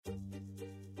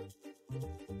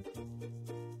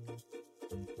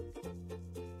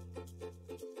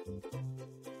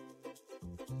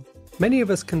Many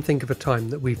of us can think of a time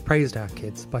that we've praised our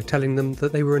kids by telling them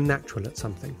that they were a natural at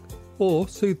something, or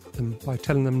soothed them by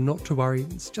telling them not to worry,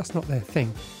 it's just not their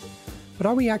thing. But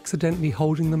are we accidentally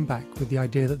holding them back with the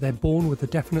idea that they're born with a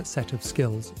definite set of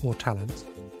skills or talents?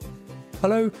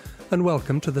 Hello and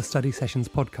welcome to the Study Sessions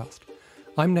podcast.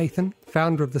 I'm Nathan,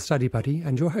 founder of the Study Buddy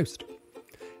and your host.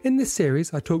 In this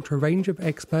series, I talk to a range of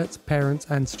experts, parents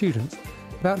and students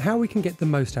about how we can get the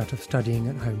most out of studying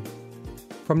at home.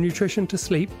 From nutrition to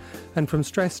sleep, and from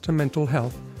stress to mental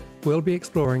health, we'll be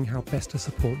exploring how best to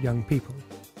support young people.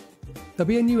 There'll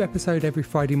be a new episode every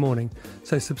Friday morning,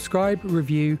 so subscribe,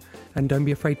 review, and don't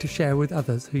be afraid to share with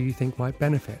others who you think might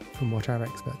benefit from what our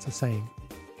experts are saying.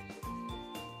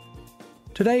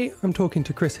 Today, I'm talking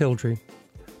to Chris Hildrew.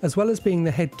 As well as being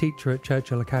the head teacher at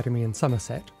Churchill Academy in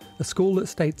Somerset, a school that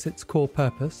states its core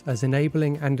purpose as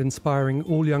enabling and inspiring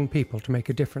all young people to make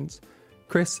a difference,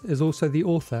 Chris is also the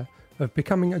author of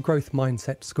Becoming a Growth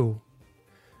Mindset School.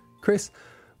 Chris,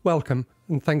 welcome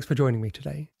and thanks for joining me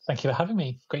today. Thank you for having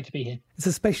me. Great to be here. It's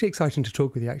especially exciting to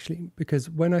talk with you actually, because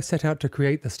when I set out to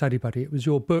create the Study Buddy, it was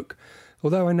your book,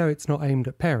 although I know it's not aimed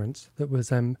at parents, that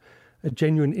was a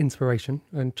genuine inspiration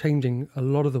and changing a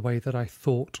lot of the way that I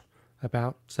thought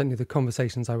about certainly the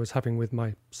conversations I was having with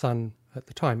my son at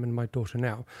the time and my daughter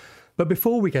now. But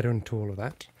before we get into all of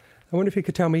that, I wonder if you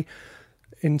could tell me,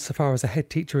 insofar as a head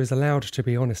teacher is allowed to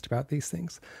be honest about these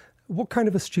things, what kind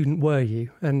of a student were you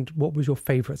and what was your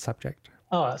favourite subject?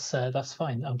 Oh, that's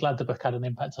fine. I'm glad the book had an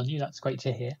impact on you. That's great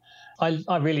to hear.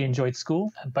 I really enjoyed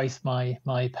school. Both my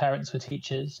parents were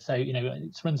teachers, so,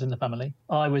 it runs in the family.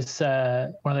 I was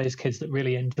one of those kids that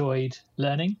really enjoyed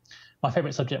learning. My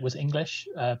favourite subject was English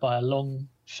by a long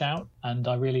shout, and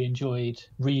I really enjoyed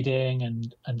reading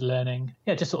and learning.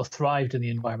 Yeah, just sort of thrived in the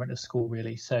environment of school,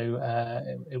 really. So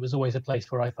it was always a place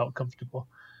where I felt comfortable.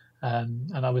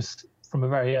 And I was, from a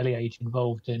very early age,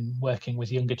 involved in working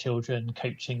with younger children,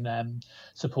 coaching them,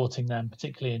 supporting them,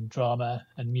 particularly in drama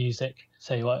and music.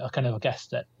 So I kind of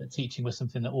guessed that teaching was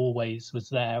something that always was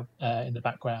there in the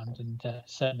background, and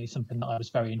certainly something that I was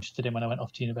very interested in when I went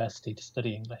off to university to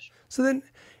study English. So then,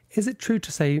 is it true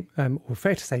to say, or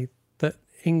fair to say, that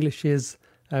English is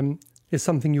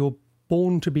something you're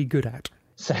born to be good at?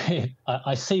 So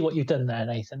I see what you've done there,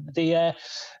 Nathan.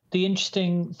 The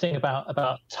interesting thing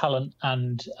about talent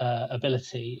and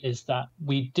ability is that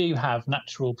we do have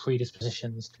natural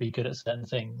predispositions to be good at certain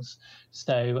things.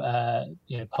 So,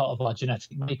 part of our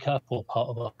genetic makeup or part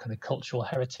of our kind of cultural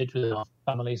heritage within our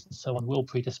families and so on will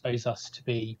predispose us to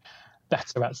be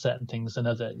better at certain things than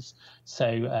others.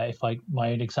 So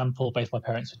my own example, both my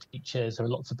parents were teachers, there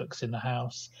were lots of books in the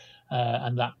house,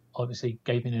 and that obviously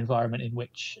gave me an environment in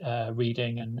which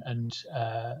reading and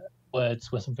words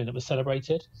were something that was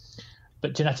celebrated.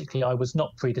 But genetically, I was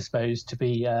not predisposed to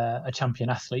be a champion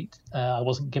athlete. I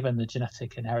wasn't given the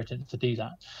genetic inheritance to do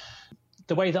that.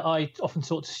 The way that I often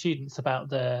talk to students about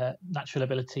the natural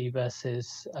ability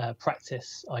versus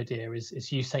practice idea is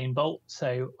Usain Bolt.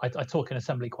 So I talk in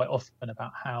assembly quite often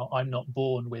about how I'm not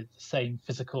born with the same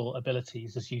physical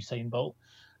abilities as Usain Bolt.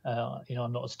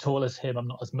 I'm not as tall as him. I'm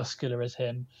not as muscular as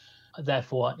him.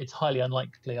 Therefore, it's highly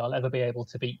unlikely I'll ever be able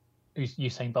to beat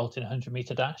Usain Bolt in a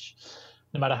 100-meter dash,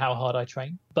 no matter how hard I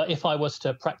train. But if I was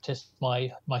to practice my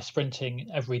sprinting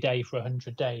every day for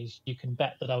 100 days, you can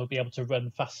bet that I would be able to run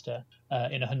faster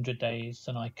in 100 days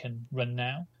than I can run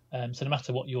now. So no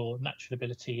matter what your natural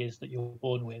ability is that you're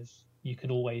born with, you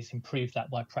can always improve that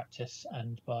by practice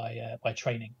and by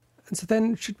training. And so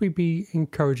then should we be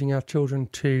encouraging our children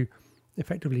to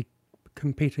effectively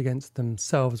compete against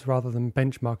themselves rather than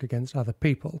benchmark against other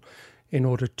people in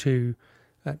order to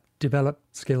develop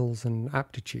skills and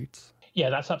aptitudes? Yeah,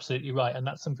 that's absolutely right. And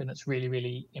that's something that's really,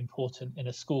 really important in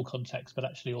a school context, but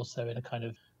actually also in a kind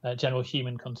of general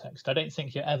human context. I don't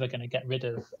think you're ever going to get rid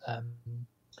of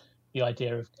the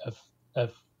idea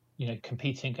of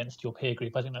competing against your peer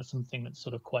group. I think that's something that's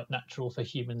sort of quite natural for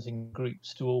humans in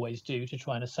groups to always do, to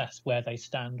try and assess where they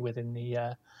stand within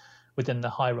the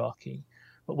hierarchy.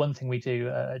 But one thing we do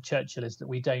at Churchill is that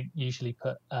we don't usually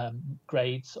put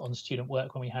grades on student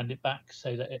work when we hand it back,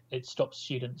 so that it stops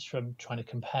students from trying to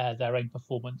compare their own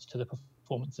performance to the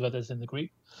performance of others in the group,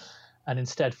 and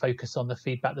instead focus on the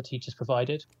feedback the teachers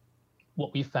provided.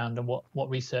 What we've found and what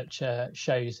research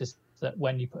shows is that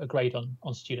when you put a grade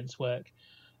on students' work,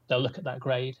 they'll look at that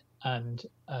grade and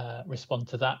respond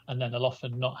to that, and then they'll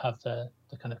often not have the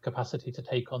kind of capacity to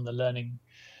take on the learning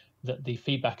that the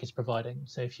feedback is providing.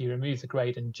 So if you remove the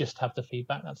grade and just have the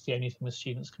feedback, that's the only thing the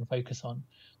students can focus on,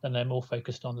 then they're more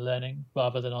focused on learning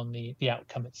rather than on the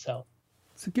outcome itself.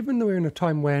 So given that we're in a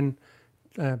time when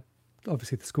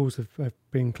obviously the schools have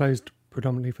been closed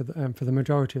predominantly for the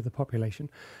majority of the population,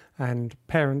 and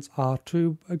parents are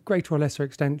to a greater or lesser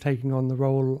extent taking on the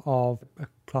role of a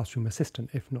classroom assistant,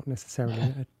 if not necessarily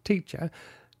a teacher.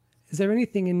 Is there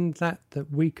anything in that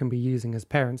we can be using as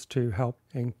parents to help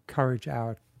encourage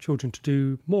our children to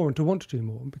do more and to want to do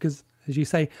more? Because, as you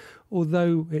say,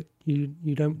 although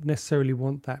you don't necessarily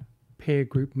want that peer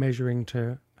group measuring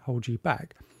to hold you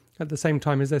back, at the same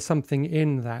time, is there something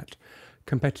in that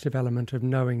competitive element of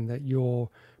knowing that you're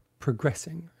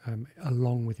progressing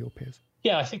along with your peers?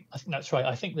 Yeah, I think that's right.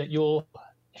 I think that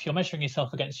if you're measuring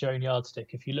yourself against your own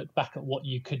yardstick, if you look back at what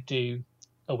you could do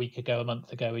a week ago, a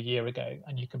month ago, a year ago,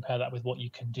 and you compare that with what you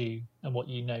can do and what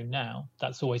you know now,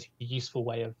 that's always a useful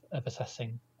way of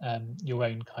assessing your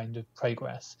own kind of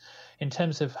progress. In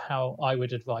terms of how I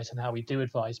would advise and how we do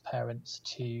advise parents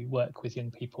to work with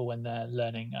young people when they're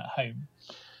learning at home,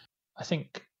 I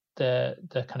think the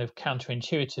kind of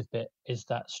counterintuitive bit is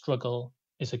that struggle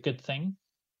is a good thing.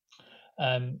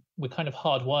 We're kind of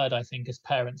hardwired, I think, as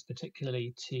parents,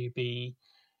 particularly to be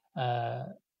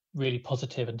really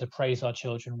positive and to praise our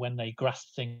children when they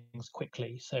grasp things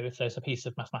quickly. So if there's a piece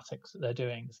of mathematics that they're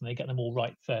doing and they get them all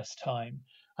right first time,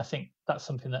 I think that's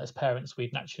something that as parents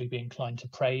we'd naturally be inclined to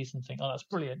praise and think, oh, that's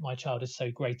brilliant, my child is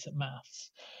so great at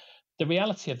maths. The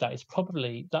reality of that is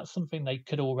probably that's something they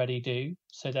could already do.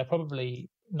 So they're probably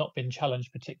not been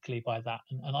challenged particularly by that.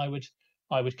 And I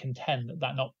would contend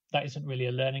that isn't really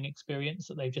a learning experience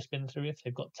that they've just been through if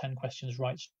they've got 10 questions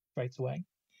right straight away.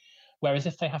 Whereas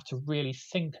if they have to really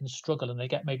think and struggle and they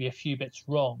get maybe a few bits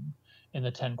wrong in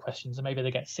the 10 questions, and maybe they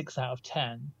get 6 out of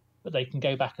 10, but they can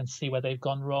go back and see where they've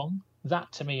gone wrong,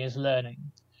 that to me is learning.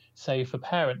 So for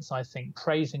parents, I think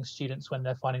praising students when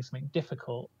they're finding something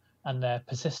difficult and they're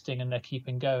persisting and they're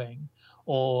keeping going,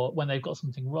 or when they've got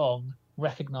something wrong,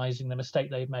 recognizing the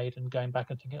mistake they've made and going back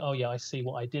and thinking, oh yeah, I see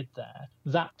what I did there.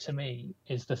 That to me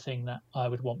is the thing that I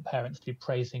would want parents to be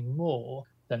praising more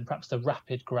than perhaps the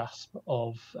rapid grasp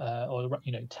of,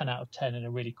 10 out of 10 in a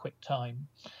really quick time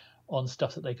on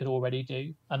stuff that they could already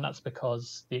do. And that's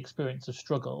because the experience of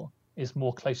struggle is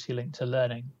more closely linked to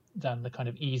learning than the kind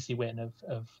of easy win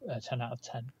of 10 out of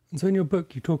 10. And so in your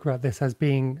book, you talk about this as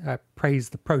being praise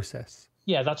the process.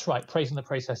 Yeah, that's right. Praising the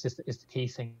process is the key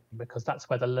thing, because that's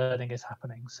where the learning is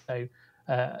happening. So,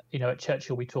 at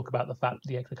Churchill, we talk about the fact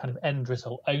that the kind of end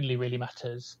result only really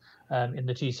matters in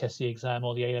the GCSE exam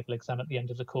or the A-level exam at the end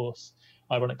of the course.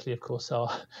 Ironically, of course,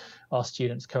 our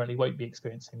students currently won't be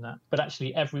experiencing that. But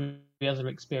actually, every other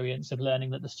experience of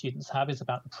learning that the students have is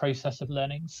about the process of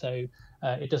learning. So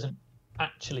it doesn't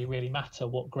actually really matter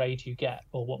what grade you get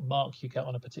or what mark you get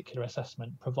on a particular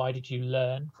assessment, provided you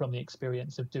learn from the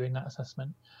experience of doing that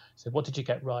assessment. So what did you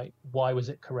get right? Why was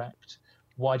it correct?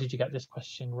 Why did you get this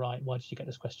question right? Why did you get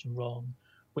this question wrong?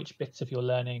 Which bits of your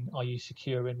learning are you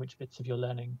secure in? Which bits of your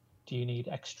learning do you need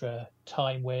extra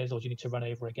time with, or do you need to run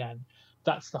over again?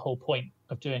 That's the whole point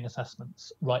of doing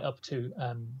assessments, right up to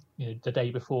the day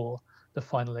before the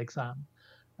final exam.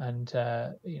 And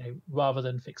rather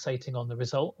than fixating on the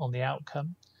result, on the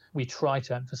outcome, we try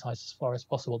to emphasize as far as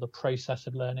possible the process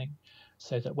of learning,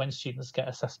 so that when students get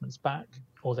assessments back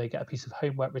or they get a piece of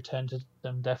homework returned to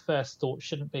them, their first thought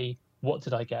shouldn't be, what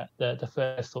did I get? The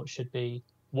first thought should be,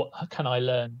 what can I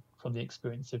learn from the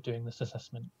experience of doing this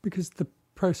assessment? Because the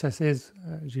process is,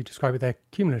 as you describe it, they're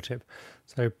cumulative.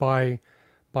 So by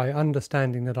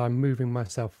understanding that I'm moving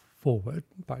myself forward,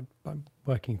 by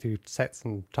working through sets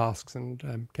and tasks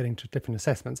and getting to different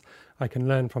assessments, I can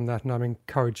learn from that, and I'm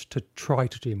encouraged to try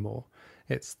to do more.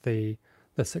 It's the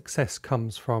success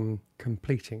comes from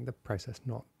completing the process,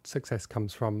 not success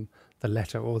comes from the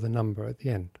letter or the number at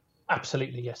the end.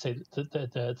 Absolutely, yes. So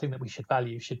the thing that we should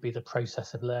value should be the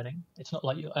process of learning. It's not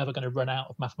like you're ever going to run out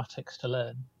of mathematics to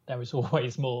learn. There is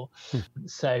always more.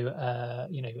 So,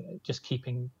 just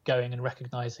keeping going and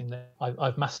recognizing that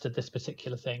I've mastered this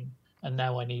particular thing, and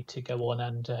now I need to go on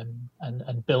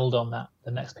and build on that,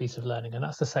 the next piece of learning. And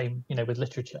that's the same, with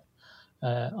literature.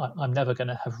 I'm never going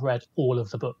to have read all of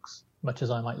the books, much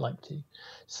as I might like to.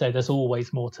 So there's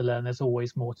always more to learn, there's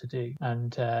always more to do.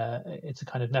 And it's a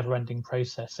kind of never-ending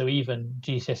process. So even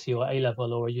GCSE or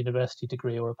A-level or a university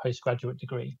degree or a postgraduate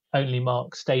degree only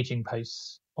mark staging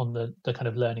posts on the kind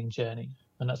of learning journey.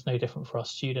 And that's no different for our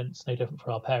students, no different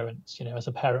for our parents. As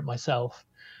a parent myself,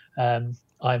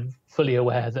 I'm fully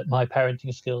aware that my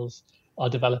parenting skills are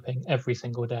developing every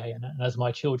single day. And as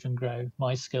my children grow,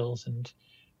 my skills and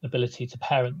ability to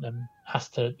parent them has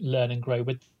to learn and grow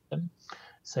with them.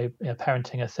 So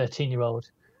parenting a 13-year-old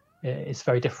is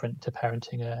very different to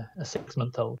parenting a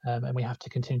 6-month-old, and we have to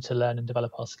continue to learn and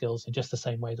develop our skills in just the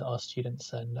same way that our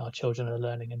students and our children are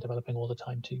learning and developing all the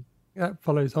time too. That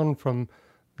follows on from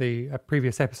a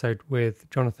previous episode with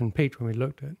Jonathan Peach when we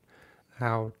looked at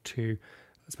how to,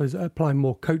 I suppose, apply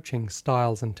more coaching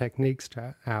styles and techniques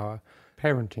to our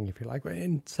parenting, if you like,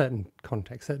 in certain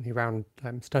contexts, certainly around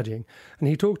studying. And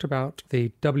he talked about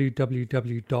the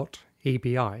www.ebi.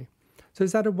 So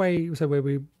is that a way,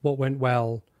 what went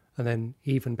well and then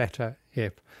even better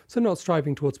if? So not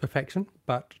striving towards perfection,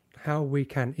 but how we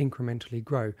can incrementally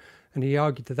grow. And he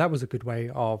argued that that was a good way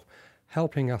of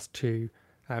helping us to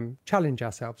challenge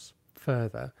ourselves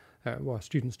further,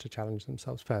 students to challenge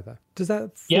themselves further. Does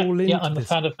that fall into I'm a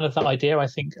fan of that idea. I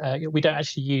think we don't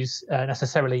actually use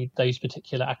necessarily those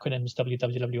particular acronyms,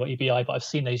 www or EBI, but I've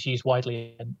seen those used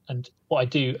widely. And what I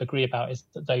do agree about is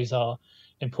that those are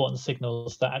important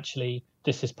signals that actually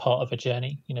this is part of a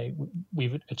journey.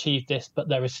 We've achieved this, but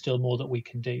there is still more that we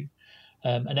can do.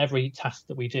 And every task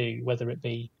that we do, whether it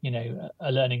be,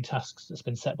 a learning task that's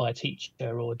been set by a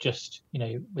teacher or just,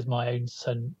 with my own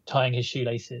son tying his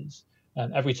shoelaces,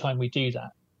 every time we do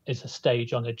that is a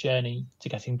stage on a journey to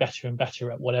getting better and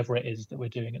better at whatever it is that we're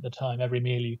doing at the time. Every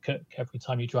meal you cook, every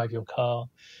time you drive your car,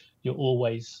 you're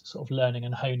always sort of learning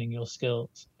and honing your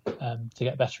skills to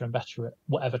get better and better at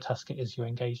whatever task it is you're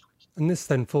engaged with. And this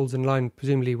then falls in line,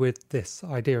 presumably, with this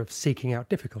idea of seeking out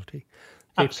difficulty.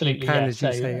 Absolutely, if you can, as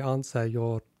you say, answer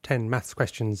your 10 maths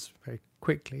questions very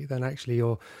quickly, then actually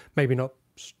you're maybe not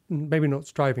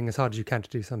striving as hard as you can to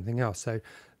do something else. So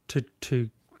to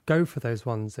go for those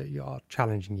ones that are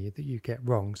challenging you, that you get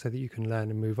wrong, so that you can learn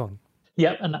and move on.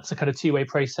 Yeah, and that's a kind of two-way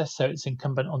process. So it's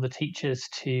incumbent on the teachers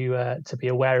to be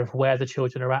aware of where the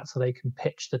children are at, so they can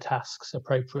pitch the tasks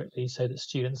appropriately, so that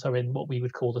students are in what we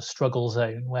would call the struggle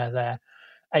zone, where they're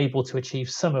able to achieve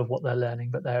some of what they're learning,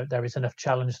 but there is enough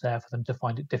challenge there for them to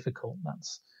find it difficult.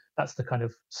 That's the kind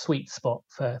of sweet spot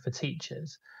for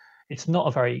teachers. It's not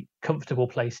a very comfortable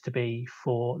place to be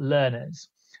for learners.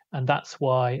 And that's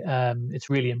why it's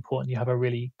really important you have a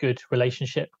really good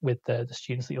relationship with the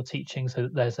students that you're teaching, so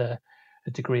that there's a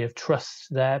degree of trust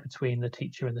there between the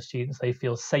teacher and the students. They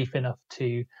feel safe enough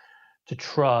to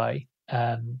try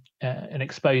and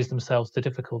expose themselves to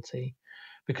difficulty.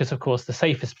 Because, of course, the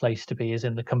safest place to be is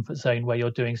in the comfort zone where you're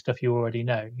doing stuff you already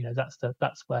know.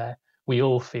 That's where we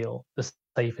all feel the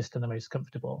safest and the most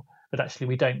comfortable. But actually,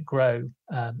 we don't grow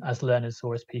as learners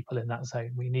or as people in that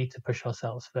zone. We need to push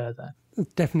ourselves further.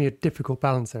 It's definitely a difficult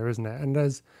balance there, isn't it? And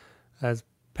as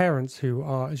parents who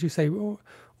are, as you say,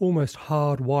 almost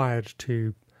hardwired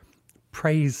to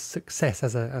praise success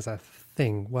as a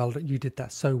thing, well, you did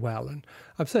that so well. And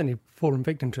I've certainly fallen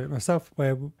victim to it myself,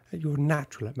 where you're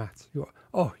natural at maths.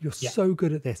 You're so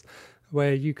good at this,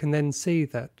 where you can then see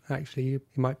that actually you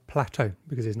might plateau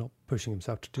because he's not pushing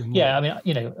himself to do more. Yeah, I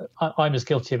mean, I'm as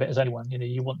guilty of it as anyone.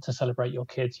 You want to celebrate your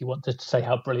kids. You want to say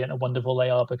how brilliant and wonderful they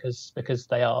are because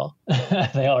they are.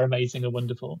 They are amazing and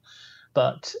wonderful.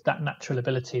 But that natural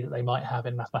ability that they might have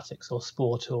in mathematics or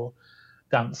sport or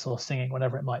dance or singing,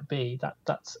 whatever it might be,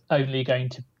 that's only going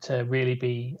to really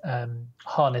be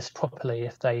harnessed properly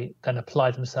if they then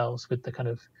apply themselves with the kind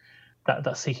of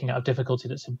that seeking out of difficulty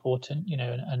that's important,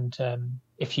 and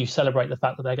if you celebrate the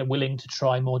fact that they're willing to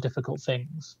try more difficult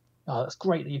things, that's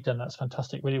great that you've done that. That's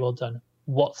fantastic, really well done.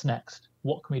 What's next?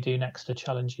 What can we do next to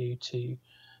challenge you to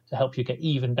help you get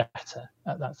even better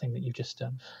at that thing that you've just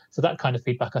done? So that kind of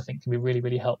feedback, I think, can be really,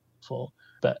 really helpful.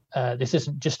 But this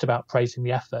isn't just about praising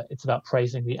the effort. It's about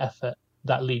praising the effort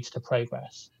that leads to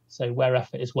progress. So where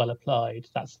effort is well applied,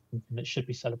 that's something that should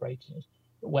be celebrated.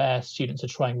 But where students are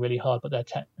trying really hard, but their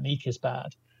technique is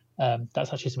bad,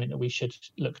 that's actually something that we should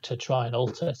look to try and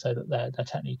alter so that their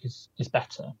technique is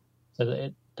better, so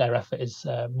that their effort is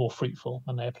more fruitful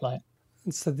when they apply it.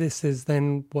 And so this is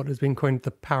then what has been coined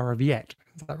the power of yet.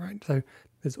 Is that right? So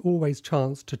there's always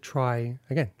chance to try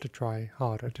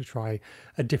harder, to try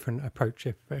a different approach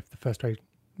if the first way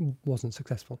wasn't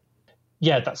successful.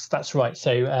 Yeah, that's right.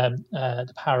 So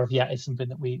the power of yet is something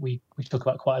that we talk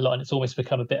about quite a lot, and it's almost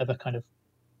become a bit of a kind of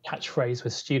catchphrase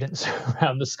with students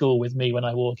around the school with me when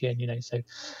I walk in. So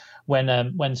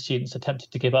when students are tempted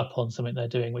to give up on something they're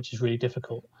doing, which is really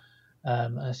difficult,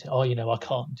 and I say, I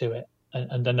can't do it.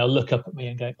 And then they'll look up at me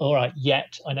and go, all right,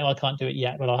 yet, I know I can't do it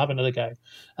yet, but I'll have another go.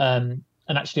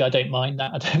 And actually, I don't mind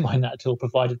that. I don't mind that at all,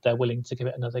 provided they're willing to give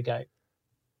it another go.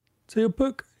 So your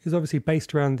book is obviously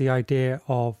based around the idea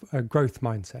of a growth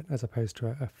mindset as opposed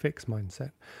to a fixed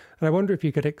mindset. And I wonder if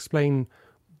you could explain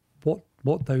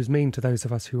what those mean to those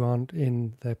of us who aren't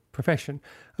in the profession.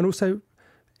 And also,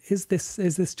 is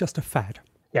this just a fad?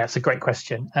 Yeah, it's a great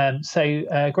question.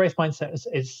 So growth mindset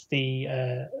is the,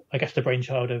 I guess, the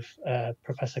brainchild of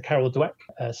Professor Carol Dweck,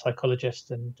 a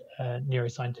psychologist and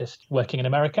neuroscientist working in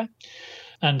America.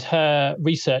 And her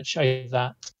research shows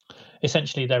that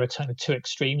essentially there are kind of two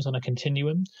extremes on a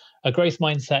continuum. A growth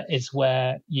mindset is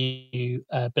where you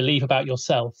believe about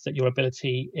yourself that your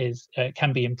ability is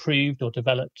can be improved or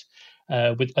developed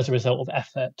as a result of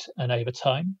effort and over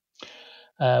time.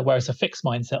 Whereas a fixed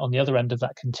mindset on the other end of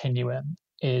that continuum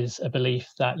is a belief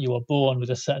that you are born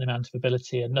with a certain amount of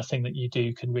ability and nothing that you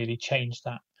do can really change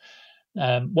that.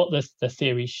 What the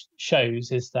theory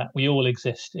shows is that we all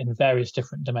exist in various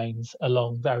different domains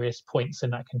along various points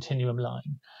in that continuum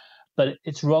line. But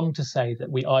it's wrong to say that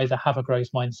we either have a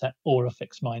growth mindset or a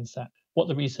fixed mindset. What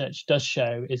the research does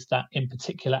show is that in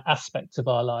particular aspects of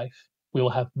our life, we will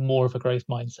have more of a growth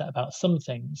mindset about some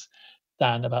things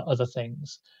than about other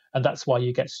things. And that's why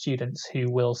you get students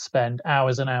who will spend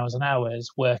hours and hours and hours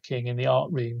working in the art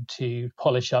room to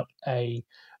polish up a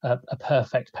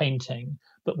perfect painting,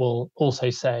 but will also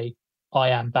say, I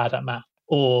am bad at math.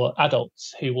 Or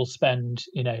adults who will spend,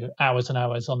 hours and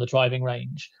hours on the driving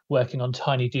range working on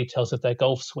tiny details of their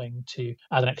golf swing to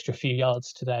add an extra few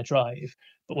yards to their drive,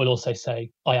 but will also say,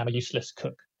 I am a useless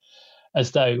cook,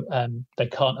 as though they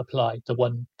can't apply the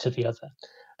one to the other.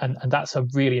 And that's a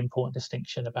really important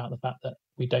distinction about the fact that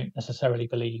we don't necessarily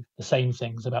believe the same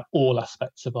things about all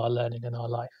aspects of our learning and our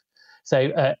life.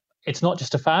 So it's not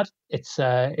just a fad. It's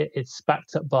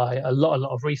backed up by a lot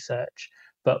of research.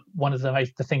 But one of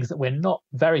the things that we're not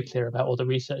very clear about, or the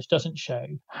research doesn't show,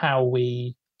 how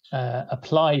we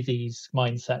apply these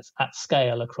mindsets at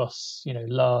scale across,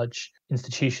 large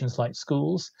institutions like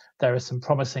schools. There are some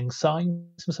promising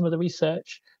signs from some of the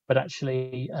research, but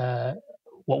actually,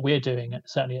 what we're doing,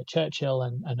 certainly at Churchill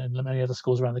and in many other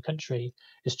schools around the country,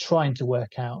 is trying to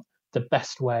work out the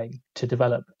best way to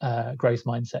develop growth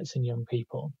mindsets in young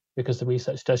people, because the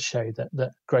research does show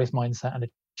that growth mindset and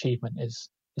achievement is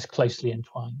closely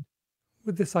entwined.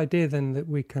 With this idea then that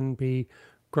we can be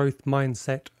growth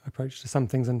mindset approach to some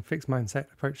things and fixed mindset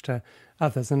approach to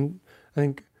others, and I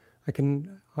think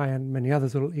I and many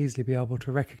others will easily be able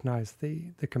to recognise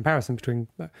the comparison between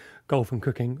golf and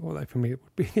cooking, although for me it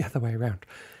would be the other way around.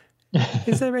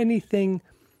 Is there anything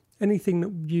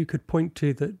that you could point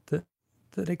to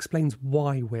that explains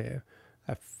why we're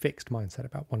a fixed mindset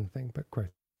about one thing but growth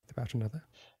about another?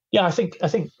 Yeah, I think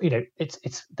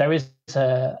it's there is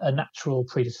a natural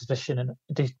predisposition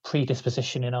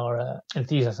in our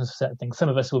enthusiasm for certain things. Some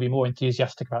of us will be more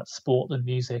enthusiastic about sport than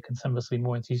music, and some of us will be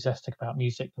more enthusiastic about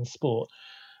music than sport.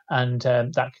 And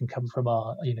that can come from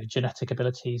our genetic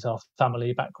abilities, our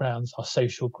family backgrounds, our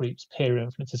social groups, peer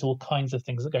influences, all kinds of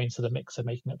things that go into the mix of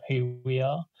making up who we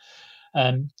are.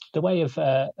 The way of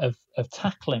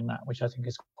tackling that, which I think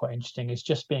is quite interesting, is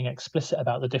just being explicit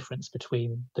about the difference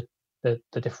between the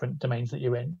different domains that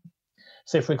you're in.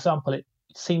 So, for example, it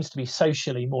seems to be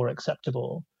socially more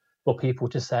acceptable for people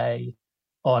to say,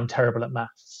 oh, I'm terrible at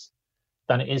maths,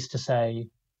 than it is to say,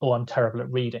 oh, I'm terrible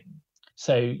at reading.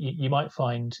 So you might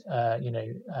find,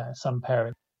 some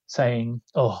parents saying,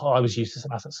 oh, I was useless at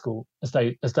maths at school, as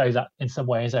though that in some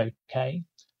way is okay.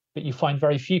 But you find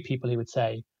very few people who would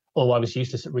say, oh, I was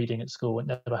useless at reading at school, it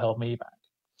never held me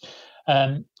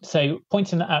back. So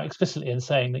pointing that out explicitly and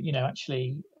saying that,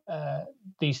 actually,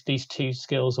 these two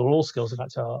skills, or all skills, in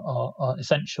fact, are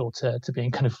essential to being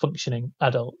kind of functioning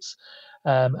adults,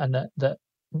 and that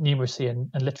numeracy and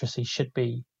literacy should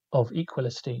be of equal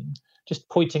esteem. Just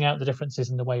pointing out the differences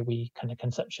in the way we kind of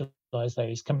conceptualize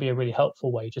those can be a really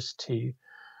helpful way just to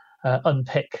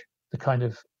unpick the kind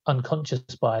of unconscious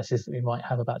biases that we might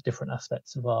have about different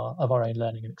aspects of our own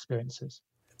learning and experiences.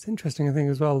 It's interesting, I think,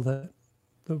 as well, that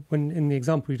when in the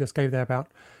example you just gave there about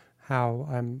how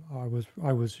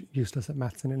I was useless at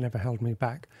maths and it never held me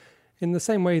back, in the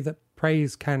same way that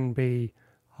praise can be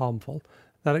harmful,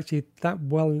 that actually that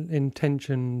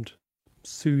well-intentioned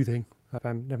soothing,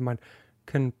 never mind,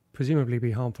 can presumably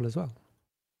be harmful as well.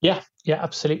 Yeah,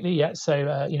 absolutely. Yeah.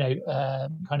 So,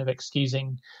 kind of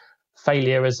excusing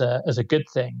failure as a good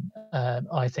thing,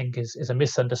 I think is a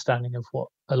misunderstanding of what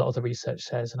a lot of the research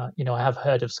says. And I have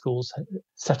heard of schools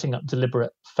setting up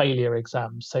deliberate failure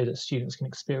exams so that students can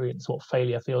experience what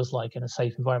failure feels like in a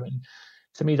safe environment.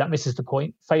 To me, that misses the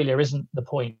point. Failure isn't the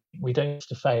point. We don't have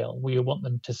to fail. We want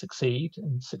them to succeed,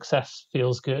 and success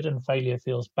feels good and failure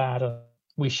feels bad.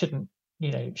 We shouldn't,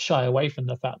 shy away from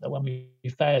the fact that when we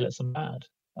fail, it's bad.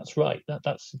 That's right.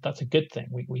 That's a good thing.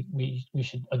 We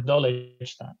should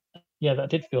acknowledge that. Yeah, that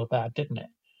did feel bad, didn't it?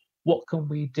 What can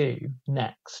we do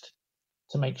next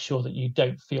to make sure that you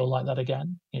don't feel like that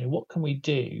again? What can we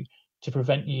do to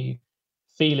prevent you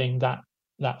feeling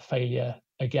that failure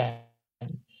again?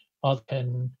 Either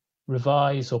can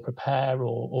revise or prepare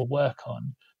or work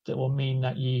on that will mean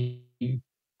that you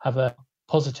have a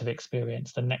positive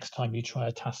experience the next time you try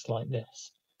a task like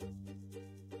this.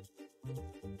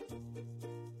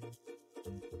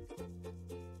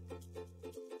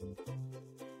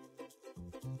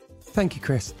 Thank you,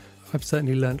 Chris. I've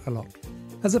certainly learnt a lot.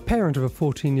 As a parent of a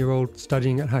 14-year-old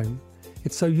studying at home,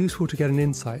 it's so useful to get an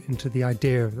insight into the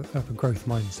idea of a growth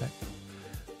mindset.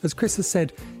 As Chris has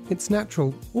said, it's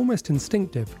natural, almost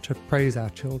instinctive, to praise our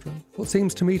children. What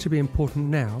seems to me to be important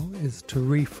now is to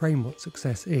reframe what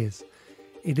success is.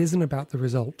 It isn't about the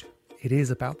result, it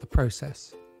is about the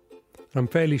process. And I'm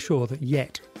fairly sure that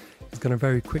yet is going to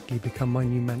very quickly become my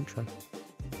new mantra.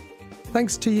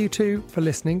 Thanks to you too for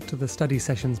listening to the Study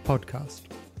Sessions podcast.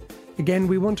 Again,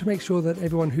 we want to make sure that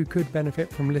everyone who could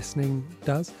benefit from listening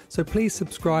does, so please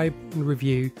subscribe and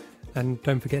review, and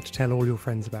don't forget to tell all your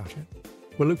friends about it.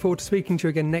 We'll look forward to speaking to you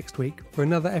again next week for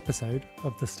another episode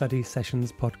of the Study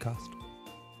Sessions podcast.